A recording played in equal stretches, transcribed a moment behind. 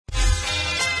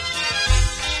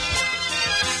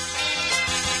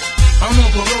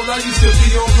parole, I used to be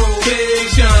on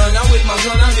probation. I with my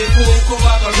gun, I did full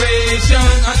cooperation.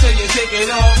 I tell you, take it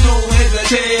off, no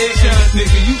hesitation.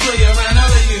 Nigga, you play around,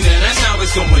 I'll let you know. That's how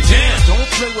it's going down. Don't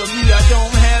play with me, I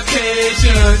don't have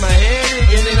patience. My head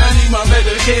aching and I need my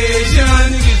medication.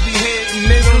 Niggas be hating,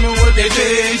 they don't know what they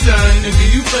pay, son. Nigga,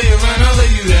 you play around, I'll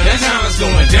let you know. That's how it's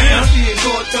going down. I'm being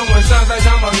caught throwing signs like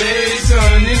I'm a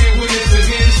mason. Any witness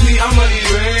against me, I'ma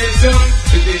erase them.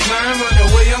 If they try and run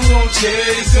away, I'm gon'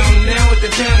 chase them. Now with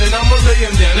the pen and I'ma lay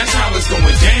them down. That's how it's going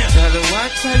down. Better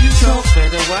watch how you talk,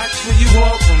 better watch where you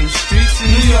walk on the streets of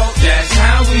New York. That's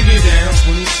how we get down.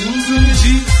 22s on the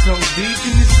Jeep, so deep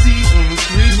in the sea, on the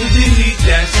streets with the heat.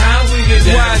 That's how we get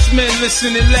down. Wise men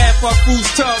listen and laugh while fools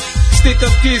talk. Stick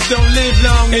up kids don't live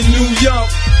long in New York.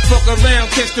 Fuck around,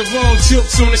 catch the wrong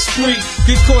jokes on the street.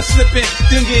 Get caught slipping,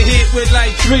 then get hit with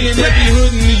like 3 in every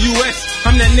hood in the U.S.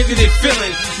 I'm that nigga they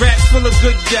feelin'. Raps full of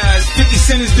good guys, 50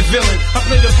 Cent is the villain. I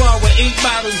play the bar with 8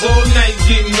 bottles all night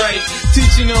getting right.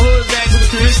 Teaching the hood rags what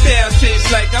the style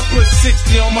tastes like. I put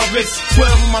 60 on my wrist,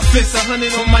 12 on my fist, 100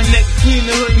 on my neck. We in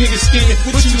the hood niggas scheming,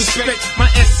 what you expect?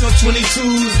 My S on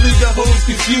 22s, leave the hoes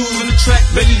confused. On the track,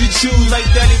 ready to choose like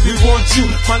daddy, we want you.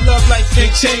 My love life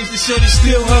ain't changed, the shorty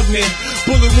still hug me.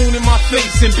 Bullet wound in my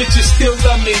face and bitches still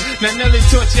love me. Now Nelly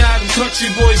taught you how them country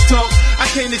boys talk. I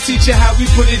came to teach you how we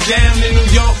put it down in New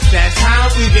York. That's how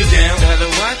we get down.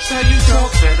 Better watch how you talk,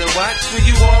 better watch where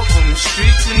you walk on the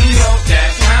streets in New York.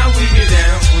 That's how we get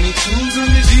down. 22s on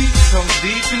the Jeep, so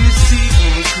deep in the sea,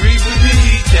 on the creep with the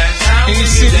heat. That's how we get down. In the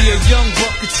city, a young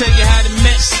buck could tell you how to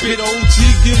match. Spit OG,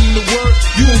 give him the word,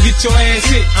 you gon' get your ass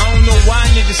hit. I don't know why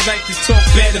niggas like to talk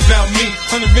bad about me.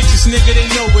 I'm the richest nigga they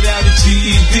know without a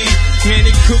GED. Man,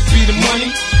 it could be the money,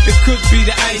 it could be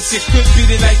the ice, it could be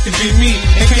they like to be me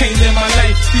and can't live my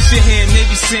life. You should hear they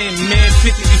be saying, man,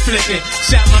 50 be flipping.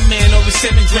 Shot my man over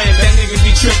 7 grand, that nigga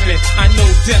be tripping. I know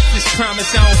death is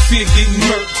promise, I don't fear getting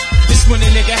murked. It's when a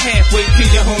nigga halfway kill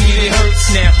your homie, it hurts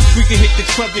now. We can hit the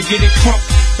club and get it crunk,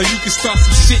 or you can start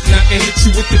some shit and I can hit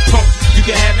you with the pump. You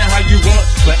can have it how you want,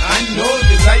 but I know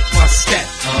you like my stat.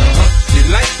 You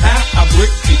like how I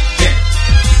break it down.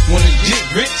 Wanna get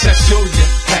rich, I show you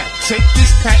how. Take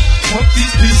this pack, pump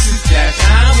these pieces, that's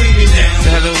how we get down.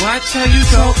 Better watch how you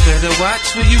talk, better watch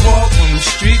where you walk on the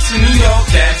streets of New York.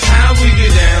 That's how we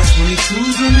get down.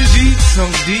 22s on the Jeep, so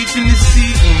deep in the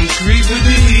sea, on the creep with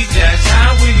the heat. That's how